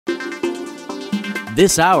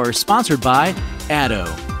This hour sponsored by Addo,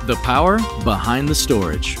 the power behind the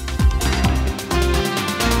storage.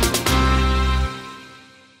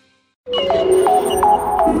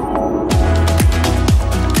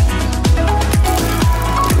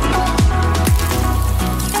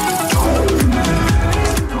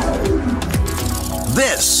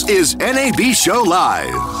 This is NAB Show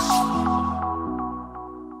Live.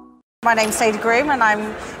 My name's Sadie Groom, and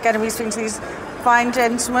I'm going to be speaking to these fine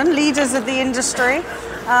gentlemen, leaders of the industry.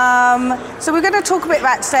 So we're going to talk a bit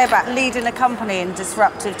today about leading a company in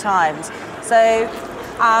disruptive times. So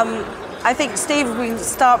I think, Steve, we can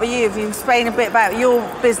start with you. If you explain a bit about your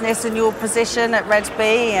business and your position at Red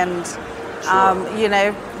Bee and,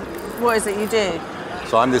 what is it you do?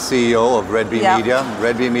 So I'm the CEO of Red Bee Media.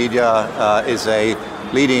 Red Bee Media is a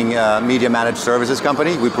leading media managed services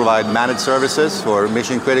company. We provide managed services for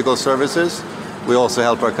mission critical services. We also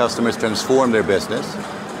help our customers transform their business.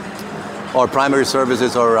 Our primary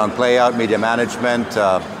services are around playout, media management,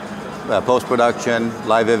 post-production,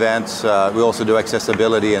 live events. We also do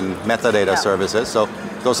accessibility and metadata services. So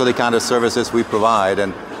those are the kind of services we provide,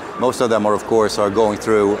 and most of them are, of course, going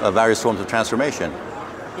through various forms of transformation.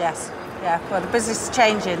 Yes. Yeah, well, the business is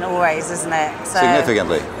changing always, isn't it? So,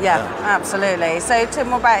 significantly. Yeah, absolutely. So,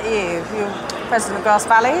 Tim, what about you? You're president of Grass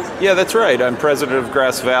Valley? Yeah, that's right. I'm president of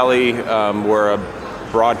Grass Valley. We're a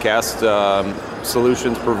broadcast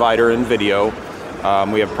solutions provider in video.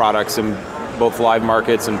 We have products in both live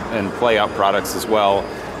markets and play-out products as well.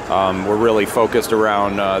 We're really focused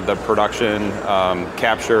around the production,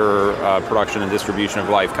 capture, production and distribution of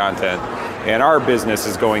live content. And our business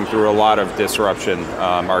is going through a lot of disruption.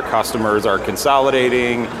 Our customers are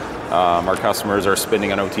consolidating. Our customers are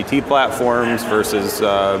spinning on OTT platforms versus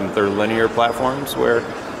their linear platforms where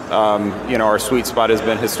our sweet spot has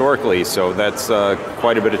been historically. So that's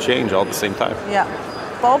quite a bit of change all at the same time. Yeah.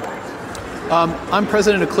 Bob? I'm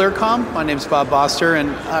president of Clearcom. My name's Bob Boster, and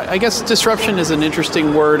I guess disruption is an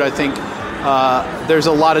interesting word. I think there's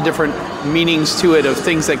a lot of different meanings to it of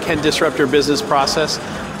things that can disrupt your business process.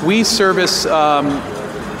 We service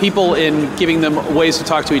people in giving them ways to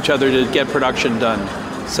talk to each other to get production done.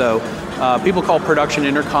 So people call production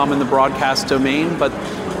intercom in the broadcast domain, but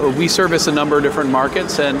we service a number of different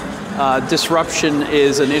markets, and disruption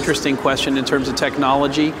is an interesting question in terms of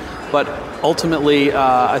technology. But ultimately,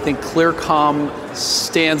 I think Clearcom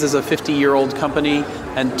stands as a 50-year-old company,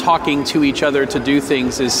 and talking to each other to do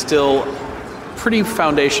things is still pretty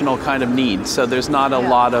foundational kind of need. So there's not a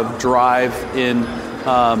lot of drive in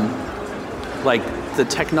the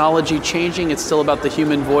technology changing. It's still about the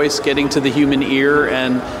human voice getting to the human ear,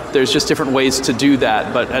 and there's just different ways to do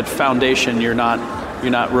that. But at foundation, you're not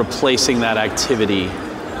replacing that activity.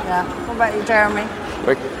 Yeah. What about you, Jeremy?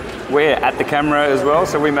 We're at the camera as well,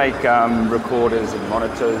 so we make recorders and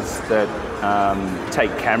monitors that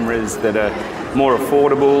take cameras that are more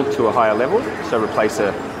affordable to a higher level. So replace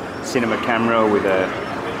a cinema camera with a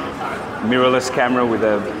mirrorless camera with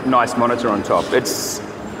a nice monitor on top.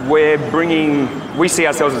 We see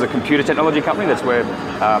ourselves as a computer technology company. That's where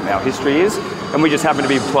our history is, and we just happen to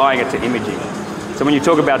be applying it to imaging. So when you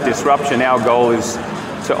talk about disruption, our goal is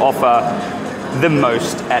to offer the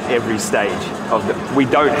most at every stage of we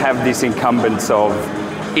don't have this incumbence of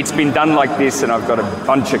it's been done like this and I've got a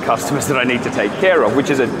bunch of customers that I need to take care of, which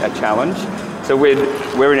is a challenge. So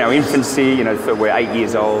we're in our infancy, we're 8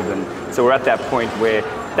 years old, and so we're at that point where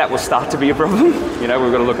that will start to be a problem. We've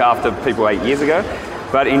got to look after people 8 years ago.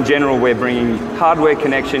 But in general, we're bringing hardware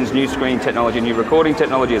connections, new screen technology, new recording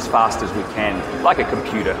technology as fast as we can, like a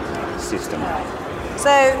computer system. So,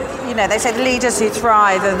 they say the leaders who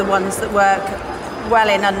thrive are the ones that work well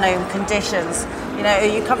in unknown conditions. Are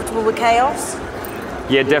you comfortable with chaos?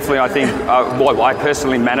 Yeah, definitely. I think I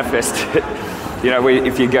personally manifest it.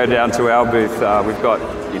 If you go down to our booth, we've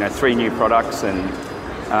got 3 new products,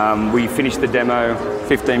 and we finished the demo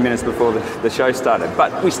 15 minutes before the show started.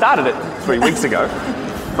 But we started it 3 weeks ago,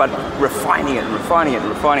 but refining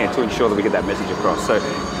it to ensure that we get that message across. So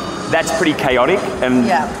that's pretty chaotic,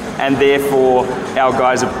 and therefore our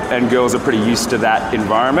guys and girls are pretty used to that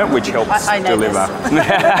environment, which helps deliver.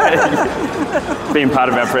 Being part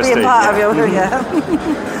of our press team. Being part of your,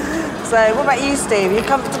 So what about you, Steve? Are you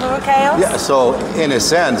comfortable with chaos? Yeah, so in a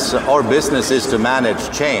sense, our business is to manage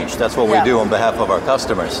change. That's what we do on behalf of our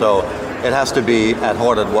customers. So it has to be at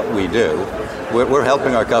heart at what we do. We're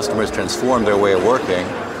helping our customers transform their way of working.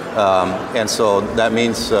 And so that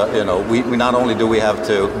means, we not only do we have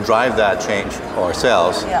to drive that change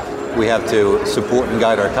ourselves, we have to support and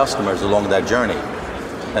guide our customers along that journey.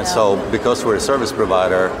 And so because we're a service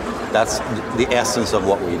provider, that's the essence of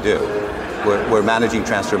what we do. We're managing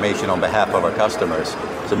transformation on behalf of our customers.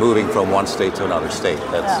 So moving from one state to another state,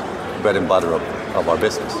 that's bread and butter of our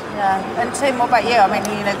business. Yeah, and Tim, what about you? I mean,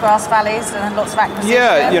 you know, Grass Valley's and lots of acquisitions.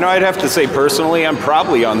 Yeah, you know, I'd have to say personally, I'm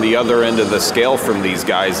probably on the other end of the scale from these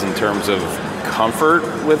guys in terms of comfort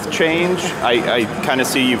with change. I kind of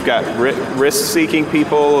see you've got risk-seeking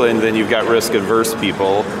people, and then you've got risk-averse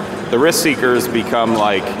people. The risk seekers become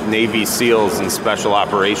like Navy SEALs and special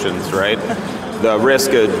operations, right? The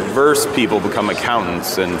risk-averse people become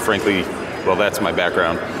accountants, and frankly, well, that's my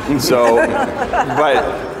background. So, but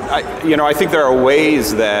I think there are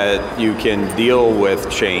ways that you can deal with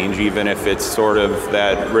change, even if it's sort of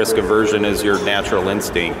that risk aversion is your natural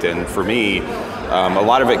instinct. And for me, a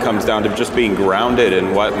lot of it comes down to just being grounded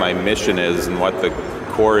in what my mission is and what the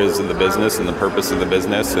core is of the business and the purpose of the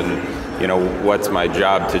business, and what's my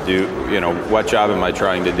job to do. What job am I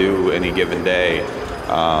trying to do any given day?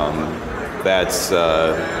 That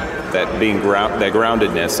that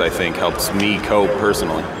groundedness, I think, helps me cope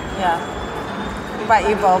personally. Yeah. What about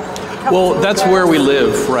you, Bob? Well, that's where we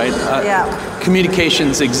live, right? Yeah.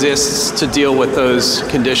 Communications exists to deal with those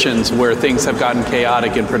conditions where things have gotten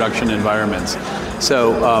chaotic in production environments.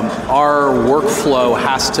 So our workflow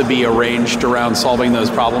has to be arranged around solving those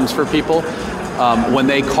problems for people. When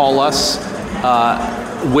they call us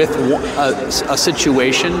with a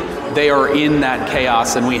situation, they are in that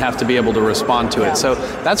chaos and we have to be able to respond to it. So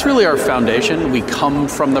that's really our foundation. We come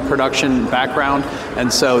from the production background, and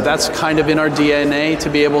so that's kind of in our DNA to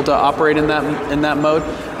be able to operate in that mode.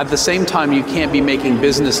 At the same time, you can't be making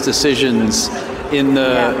business decisions in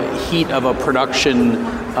the heat of a production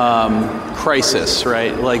crisis,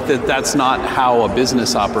 right? Like that's not how a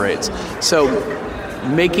business operates. So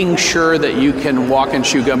making sure that you can walk and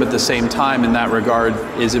chew gum at the same time in that regard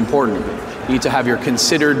is important. You need to have your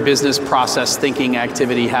considered business process thinking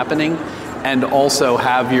activity happening, and also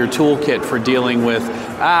have your toolkit for dealing with,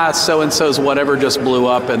 so-and-so's whatever just blew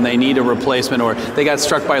up and they need a replacement, or they got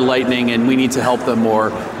struck by lightning and we need to help them, or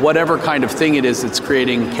whatever kind of thing it is that's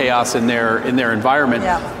creating chaos in their environment.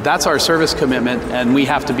 That's our service commitment, and we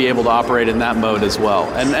have to be able to operate in that mode as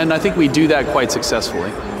well. And I think we do that quite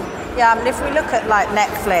successfully. Yeah, I mean, if we look at like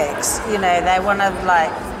Netflix, they're one of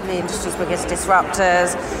the industry's biggest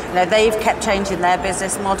disruptors. They've kept changing their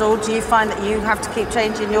business model. Do you find that you have to keep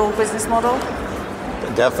changing your business model?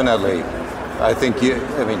 Definitely. I think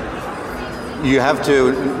you have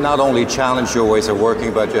to not only challenge your ways of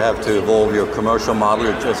working, but you have to evolve your commercial model.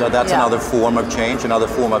 So that's another form of change, another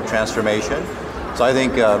form of transformation. So I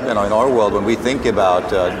think, in our world, when we think about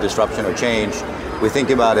disruption or change, we think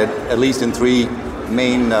about it at least in three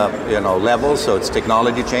main levels. So it's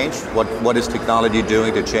technology change. What is technology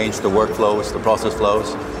doing to change the workflows, the process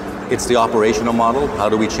flows? It's the operational model. How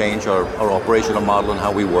do we change our operational model and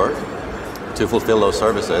how we work to fulfill those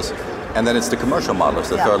services? And then it's the commercial model, it's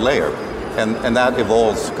the third layer. And that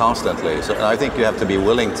evolves constantly. So I think you have to be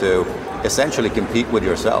willing to essentially compete with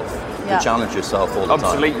yourself, to challenge yourself all the time.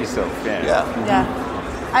 Obsolete yourself, Yeah.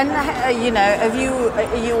 And have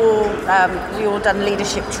you all done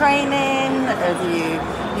leadership training? Have you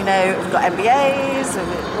got MBAs?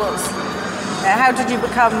 How did you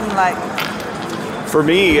become like? For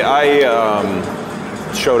me, I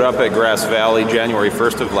showed up at Grass Valley January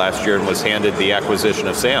 1st of last year and was handed the acquisition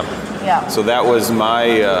of SAM. Yeah. So that was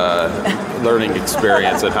my learning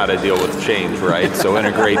experience on how to deal with change, right? So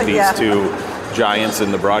integrate these two giants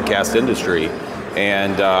in the broadcast industry.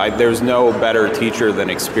 And there's no better teacher than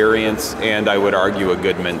experience, and I would argue a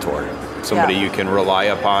good mentor. Somebody you can rely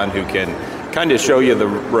upon, who can kind of show you the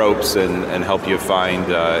ropes and help you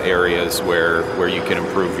find areas where you can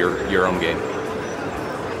improve your own game.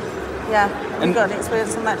 Yeah, you got any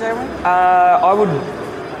experience on that, Jeremy?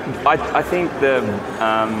 I think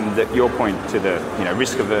that your point to the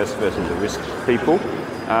risk averse versus the risk people.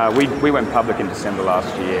 We went public in December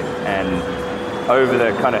last year, and over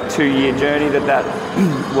the kind of 2-year journey that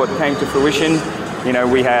what came to fruition,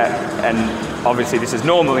 we had, and obviously this is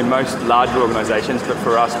normal in most larger organizations, but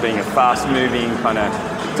for us being a fast-moving kind of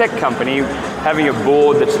tech company, having a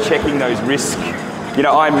board that's checking those risks,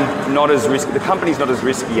 I'm not as risky, the company's not as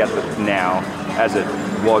risky now as it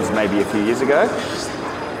was maybe a few years ago,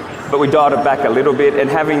 but we dialed it back a little bit, and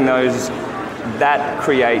having those, that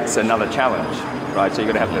creates another challenge. Right, so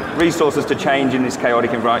you've got to have the resources to change in this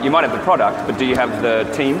chaotic environment. You might have the product, but do you have the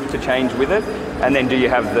team to change with it? And then do you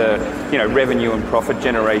have the revenue and profit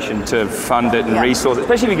generation to fund it and resources,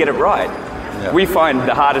 especially if you get it right. Yeah. We find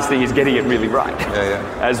the hardest thing is getting it really right.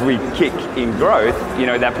 As we kick in growth,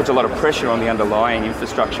 that puts a lot of pressure on the underlying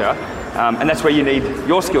infrastructure, and that's where you need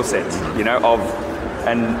your skill sets,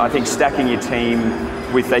 and I think stacking your team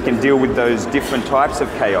with, they can deal with those different types of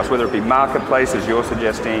chaos, whether it be marketplace, as you're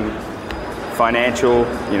suggesting, financial,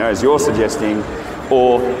 as you're suggesting,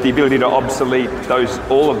 or the ability to obsolete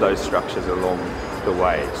all of those structures along the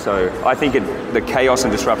way. So I think the chaos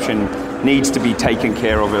and disruption needs to be taken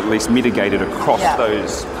care of, or at least mitigated across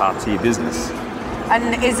those parts of your business.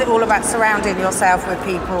 And is it all about surrounding yourself with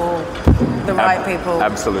people, the right people?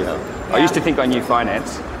 Absolutely. Yeah. I used to think I knew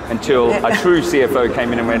finance until a true CFO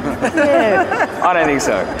came in and went, I don't think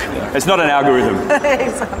so. Yeah. It's not an algorithm.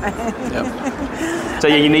 So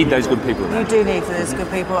you need those good people. You do need those good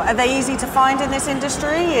people. Are they easy to find in this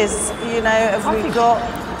industry? Have we got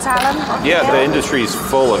talent? Yeah, the industry is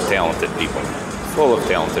full of talented people.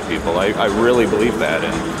 I really believe that,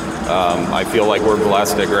 and I feel like we're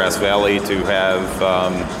blessed at Grass Valley to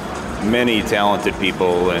have many talented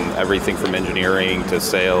people in everything from engineering to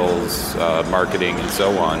sales, marketing, and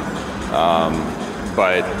so on.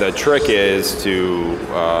 But the trick is to,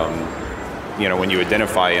 when you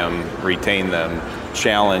identify them, retain them,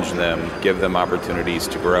 challenge them, give them opportunities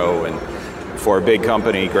to grow. And for a big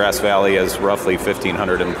company, Grass Valley has roughly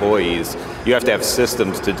 1,500 employees. You have to have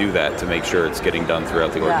systems to do that, to make sure it's getting done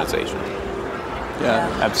throughout the organization. Yeah,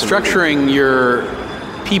 absolutely. Structuring your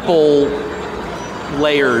people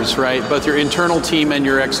layers, right? Both your internal team and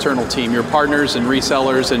your external team, your partners and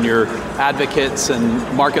resellers and your advocates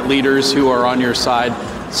and market leaders who are on your side,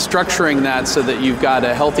 structuring that so that you've got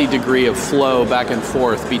a healthy degree of flow back and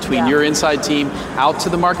forth between your inside team out to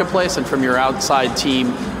the marketplace and from your outside team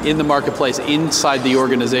in the marketplace inside the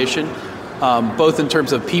organization, both in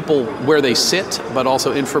terms of people where they sit, but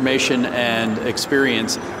also information and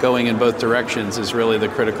experience going in both directions is really the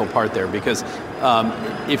critical part there. Because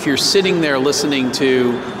if you're sitting there listening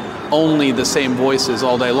to only the same voices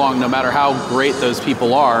all day long, no matter how great those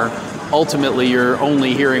people are, ultimately you're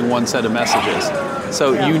only hearing one set of messages.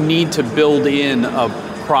 So you need to build in a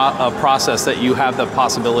process that you have the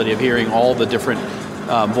possibility of hearing all the different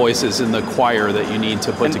voices in the choir that you need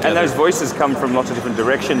to put together. And those voices come from lots of different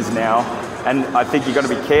directions now. And I think you've got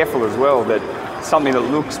to be careful as well that something that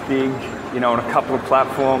looks big, on a couple of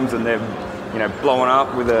platforms and they're, blowing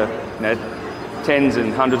up with tens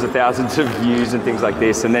and hundreds of thousands of views and things like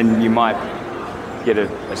this, and then you might get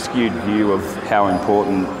a skewed view of how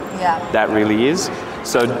important that really is.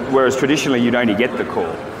 So whereas traditionally you'd only get the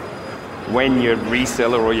call when your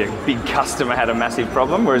reseller or your big customer had a massive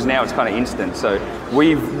problem, whereas now it's kind of instant. So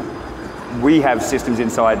we have systems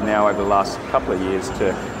inside now over the last couple of years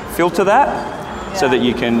to filter that so that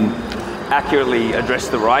you can accurately address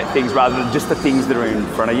the right things rather than just the things that are in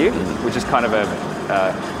front of you, which is kind of a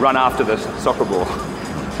run after the soccer ball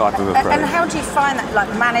type of approach. And how do you find that, like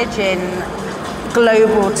managing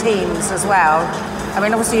global teams as well? I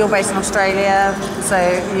mean, obviously you're based in Australia, so,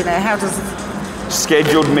 how does...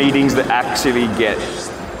 Scheduled meetings that actually get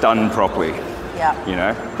done properly.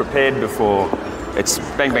 Yeah. Prepared before, it's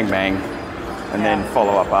bang, bang, bang, and then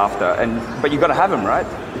follow up after. But you've got to have them, right?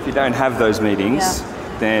 If you don't have those meetings,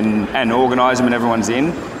 and organise them and everyone's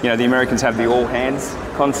in, the Americans have the all hands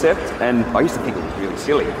concept, and I used to think it was really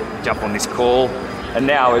silly, jump on this call, and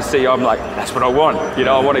now as CEO I'm like, that's what I want.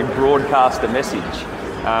 I want to broadcast a message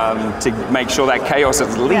to make sure that chaos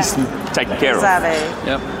is at least taken care of. Exactly.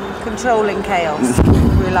 Yep. Controlling chaos.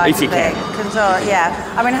 We like if you can. Control,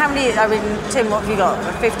 I mean, Tim, what have you got?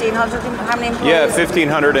 1,500? How many employees? Yeah,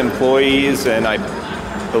 1,500 employees, and I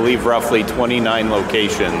believe roughly 29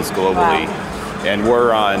 locations globally. Wow. And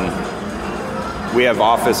we have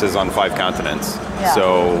offices on 5 continents. Yeah.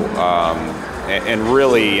 So, and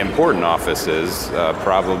really important offices,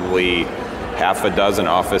 probably half a dozen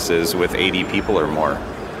offices with 80 people or more.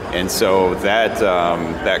 And so that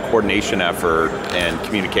coordination effort and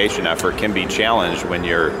communication effort can be challenged when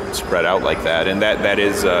you're spread out like that. And that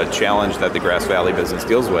is a challenge that the Grass Valley business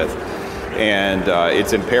deals with. And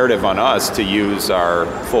it's imperative on us to use our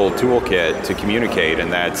full toolkit to communicate,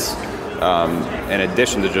 and that's in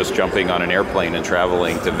addition to just jumping on an airplane and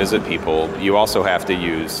traveling to visit people, you also have to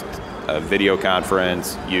use a video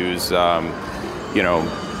conference, use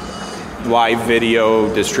live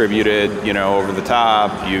video distributed, over the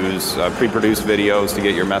top, use pre-produced videos to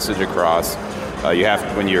get your message across. You have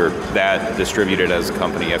to, when you're that distributed as a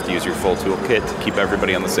company, you have to use your full toolkit to keep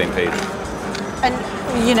everybody on the same page. And,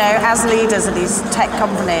 as leaders of these tech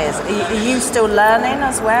companies, are you still learning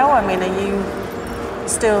as well? I mean, are you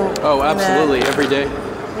still... Oh, absolutely, every day.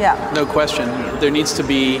 Yeah. No question. There needs to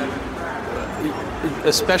be,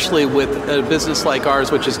 especially with a business like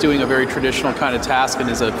ours, which is doing a very traditional kind of task and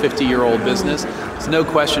is a 50-year-old business, there's no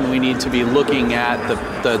question we need to be looking at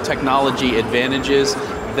the technology advantages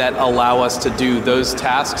that allow us to do those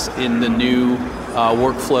tasks in the new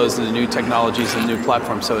workflows and the new technologies and new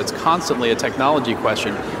platforms. So it's constantly a technology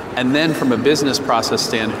question. And then from a business process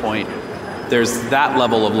standpoint, there's that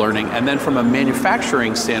level of learning. And then from a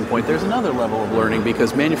manufacturing standpoint, there's another level of learning,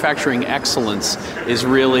 because manufacturing excellence is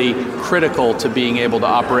really critical to being able to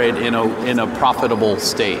operate in a profitable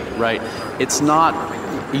state, right?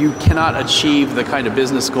 You cannot achieve the kind of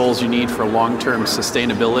business goals you need for long-term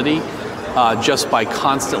sustainability just by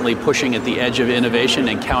constantly pushing at the edge of innovation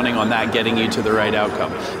and counting on that getting you to the right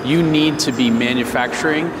outcome. You need to be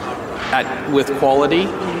manufacturing with quality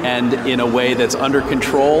and in a way that's under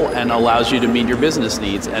control and allows you to meet your business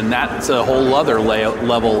needs. And that's a whole other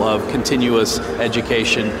level of continuous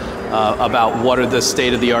education about what are the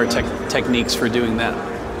state-of-the-art techniques for doing that.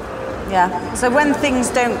 Yeah. So when things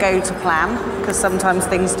don't go to plan, because sometimes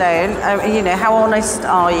things don't, how honest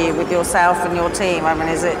are you with yourself and your team? I mean,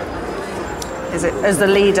 is it as the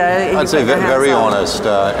leader? I'd say very honest,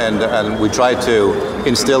 and we try to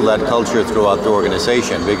instill that culture throughout the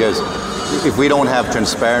organization, because if we don't have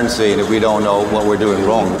transparency and if we don't know what we're doing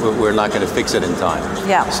wrong, we're not going to fix it in time.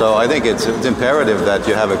 Yeah. So I think it's imperative that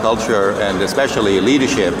you have a culture, and especially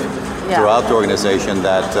leadership throughout the organization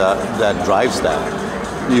that drives that.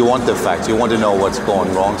 You want the facts, you want to know what's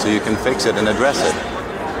going wrong so you can fix it and address it.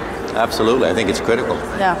 Absolutely, I think it's critical.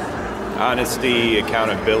 Yeah. Honesty,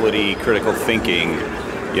 accountability, critical thinking,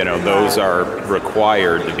 those are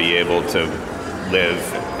required to be able to live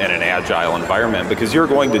in an agile environment, because you're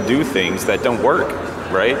going to do things that don't work,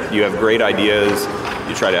 right? You have great ideas,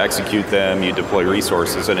 you try to execute them, you deploy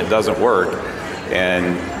resources, and it doesn't work,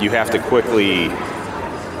 and you have to quickly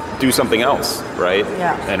do something else, right?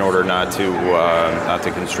 Yeah. In order not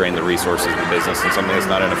to constrain the resources of the business and something that's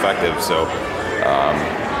not ineffective. So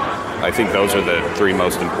I think those are the three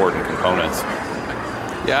most important components.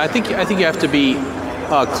 Yeah, I think you have to be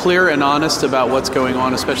clear and honest about what's going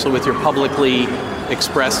on, especially with your publicly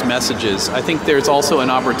expressed messages. I think there's also an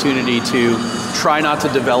opportunity to try not to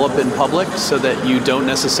develop in public, so that you don't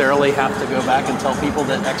necessarily have to go back and tell people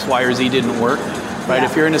that X, Y, or Z didn't work. Right? Yeah.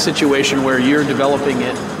 If you're in a situation where you're developing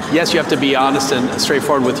it, yes, you have to be honest and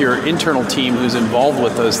straightforward with your internal team who's involved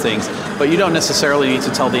with those things, but you don't necessarily need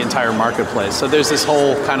to tell the entire marketplace. So there's this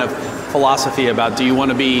whole kind of philosophy about, do you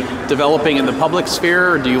want to be developing in the public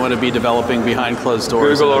sphere, or do you want to be developing behind closed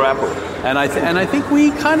doors? Google or Apple. And I think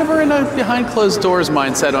we kind of are in a behind closed doors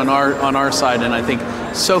mindset on our side, and I think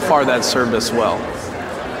so far that's served us well.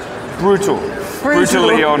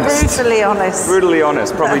 Brutally honest. Brutally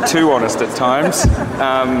honest, probably too honest at times.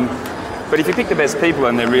 But if you pick the best people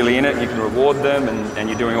and they're really in it, you can reward them, and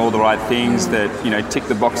you're doing all the right things that tick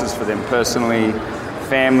the boxes for them personally.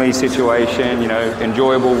 Family situation,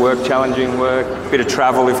 enjoyable work, challenging work, bit of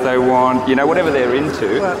travel if they want, whatever they're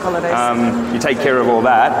into. Work holidays. You take care of all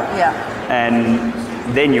that, and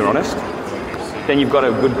then you're honest. Then you've got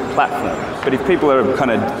a good platform. But if people are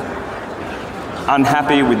kind of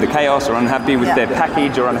unhappy with the chaos, or unhappy with their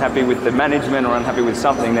package, or unhappy with the management, or unhappy with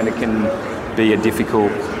something, then it can be a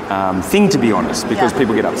difficult thing to be honest, because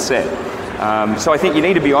people get upset. So I think you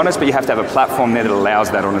need to be honest, but you have to have a platform there that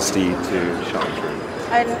allows that honesty to shine through.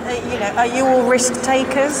 And are you all risk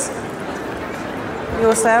takers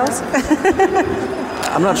yourselves?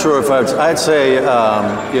 I'm not sure if I'd say,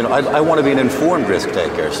 I want to be an informed risk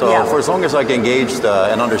taker. So for as long as I can gauge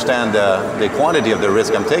and understand the quantity of the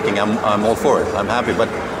risk I'm taking, I'm all for it. I'm happy, but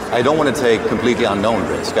I don't want to take completely unknown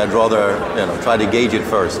risk. I'd rather, try to gauge it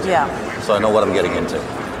first. So I know what I'm getting into.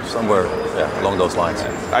 Somewhere along those lines.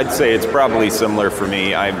 I'd say it's probably similar for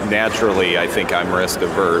me. I think I'm risk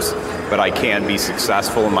averse, but I can't be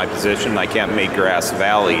successful in my position. I can't make Grass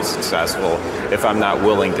Valley successful if I'm not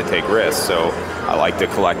willing to take risks. So I like to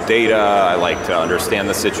collect data. I like to understand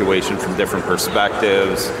the situation from different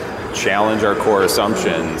perspectives, challenge our core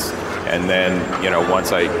assumptions, and then,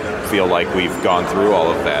 once I feel like we've gone through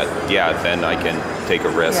all of that, then I can take a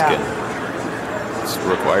risk, and it's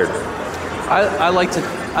required. I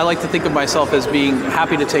like to think of myself as being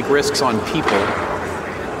happy to take risks on people,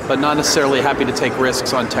 but not necessarily happy to take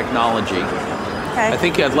risks on technology. Okay. I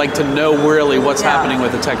think I'd like to know really what's happening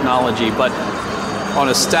with the technology, but on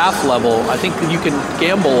a staff level, I think you can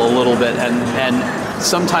gamble a little bit, and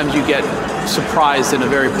sometimes you get surprised in a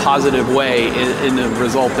very positive way in the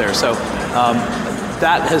result there. So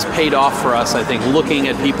that has paid off for us, I think, looking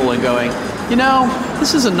at people and going,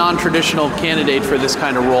 this is a non-traditional candidate for this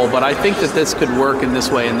kind of role, but I think that this could work in this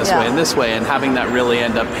way, and this way, and this way, and having that really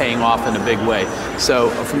end up paying off in a big way. So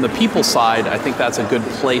from the people side, I think that's a good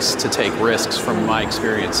place to take risks from my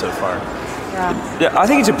experience so far. Yeah, I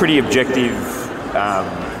think it's a pretty objective,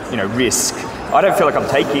 risk. I don't feel like I'm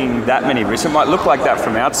taking that many risks. It might look like that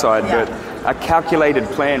from outside, but a calculated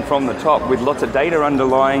plan from the top with lots of data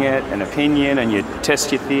underlying it, an opinion, and you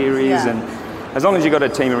test your theories, and as long as you've got a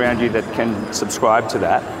team around you that can subscribe to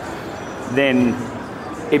that, then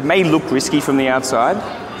it may look risky from the outside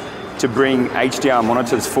to bring HDR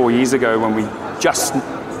monitors 4 years ago when we just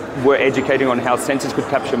were educating on how sensors could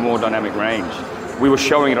capture more dynamic range. We were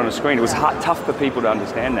showing it on a screen. It was tough for people to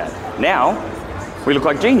understand that. Now, we look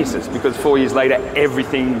like geniuses because 4 years later,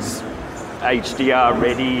 everything's HDR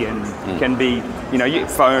ready and can be,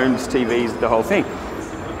 phones, TVs, the whole thing.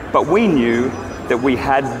 But we knew that we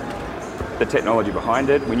had the technology behind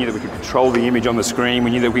it. We knew that we could control the image on the screen. We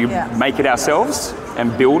knew that we could make it ourselves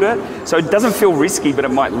and build it. So it doesn't feel risky, but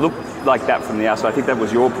it might look like that from the outside. I think that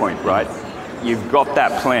was your point, right? You've got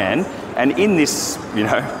that plan, and in this,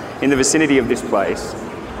 in the vicinity of this place,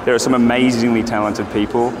 there are some amazingly talented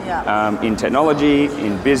people in technology,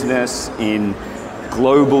 in business, in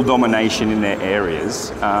global domination in their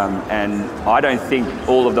areas. And I don't think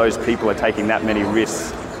all of those people are taking that many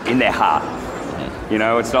risks in their heart.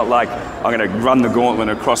 It's not like I'm going to run the gauntlet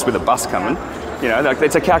across with a bus coming.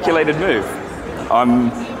 It's a calculated move.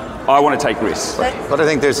 I want to take risks. But I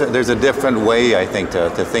think there's a different way, I think, to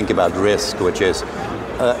think about risk, which is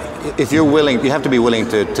if you're willing, you have to be willing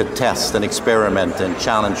to test and experiment and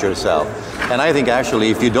challenge yourself. And I think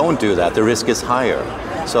actually if you don't do that, the risk is higher.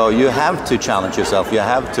 So you have to challenge yourself, you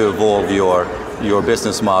have to evolve your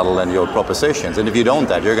business model and your propositions. And if you don't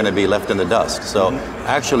that, you're going to be left in the dust. So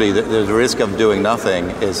actually the risk of doing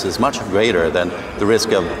nothing is much greater than the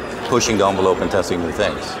risk of pushing the envelope and testing new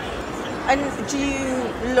things. And do you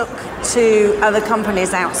look to other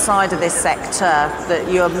companies outside of this sector that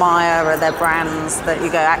you admire, or their brands that you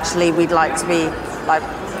go, actually we'd like to be like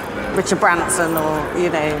Richard Branson, or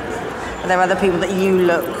are there other people that you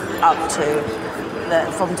look up to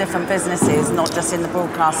that from different businesses, not just in the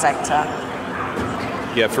broadcast sector?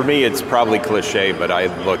 Yeah, for me it's probably cliche, but I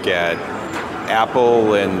look at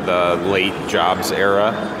Apple in the late Jobs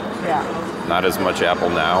era. Yeah. Not as much Apple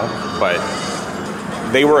now, but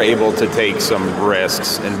they were able to take some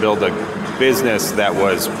risks and build a business that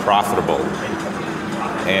was profitable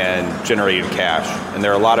and generated cash. And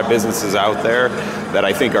there are a lot of businesses out there that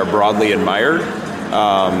I think are broadly admired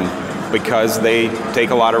because they take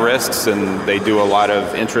a lot of risks and they do a lot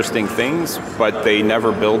of interesting things, but they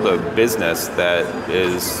never build a business that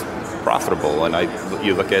is profitable. And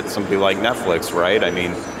you look at somebody like Netflix, right? I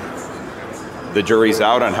mean, the jury's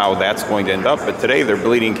out on how that's going to end up, but today they're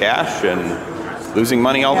bleeding cash and losing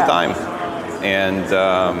money all the time. And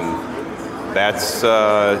that's,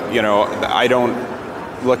 I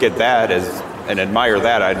don't look at that and admire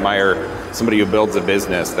that. I admire somebody who builds a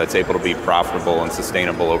business that's able to be profitable and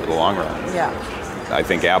sustainable over the long run. Yeah. I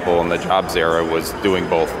think Apple in the Jobs era was doing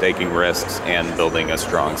both, taking risks and building a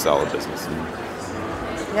strong, solid business.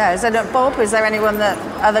 Yeah, is there, Bob, is there anyone that,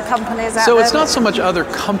 other companies out there? So it's not so much other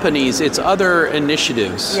companies, it's other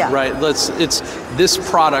initiatives, right? It's this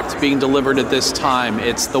product being delivered at this time.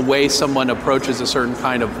 It's the way someone approaches a certain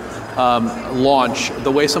kind of launch,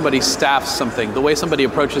 the way somebody staffs something, the way somebody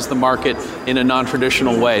approaches the market in a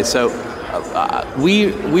non-traditional way. So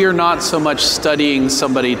we are not so much studying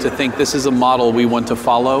somebody to think this is a model we want to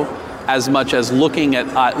follow, as much as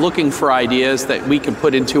looking for ideas that we can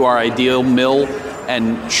put into our ideal mill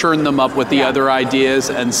and churn them up with the other ideas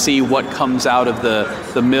and see what comes out of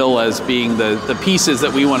the mill as being the pieces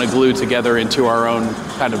that we want to glue together into our own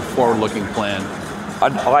kind of forward-looking plan.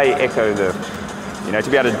 I echo to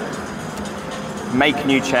be able to make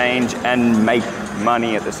new change and make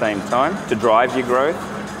money at the same time, to drive your growth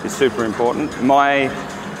is super important. My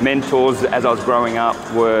mentors as I was growing up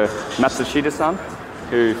were Matsushita-san,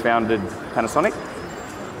 who founded Panasonic,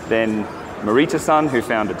 then Morita-san, who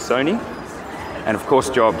founded Sony, and of course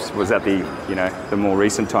Jobs was at the more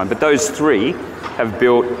recent time. But those three have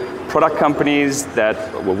built product companies that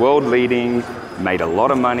were world leading, made a lot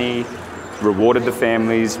of money, rewarded the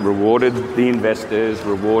families, rewarded the investors,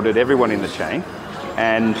 rewarded everyone in the chain.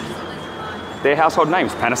 And they're household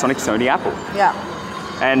names, Panasonic, Sony, Apple. Yeah.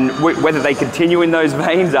 And whether they continue in those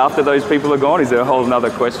veins after those people are gone is a whole other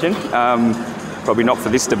question. Probably not for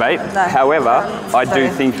this debate. No. However, I do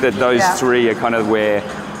think that those three are kind of where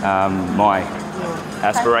my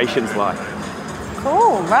aspirations lie.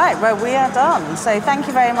 Cool, right, well we are done. So thank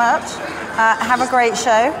you very much. Have a great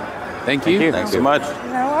show. Thank you. Thanks so much.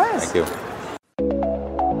 No worries. Thank you.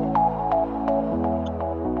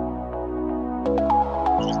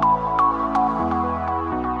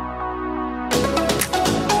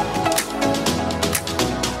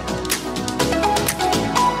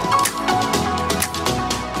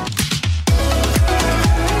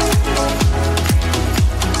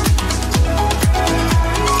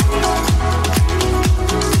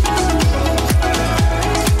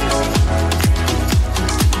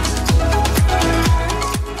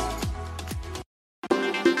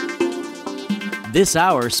 This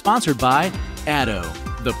hour sponsored by Addo,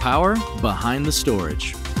 the power behind the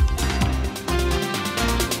storage.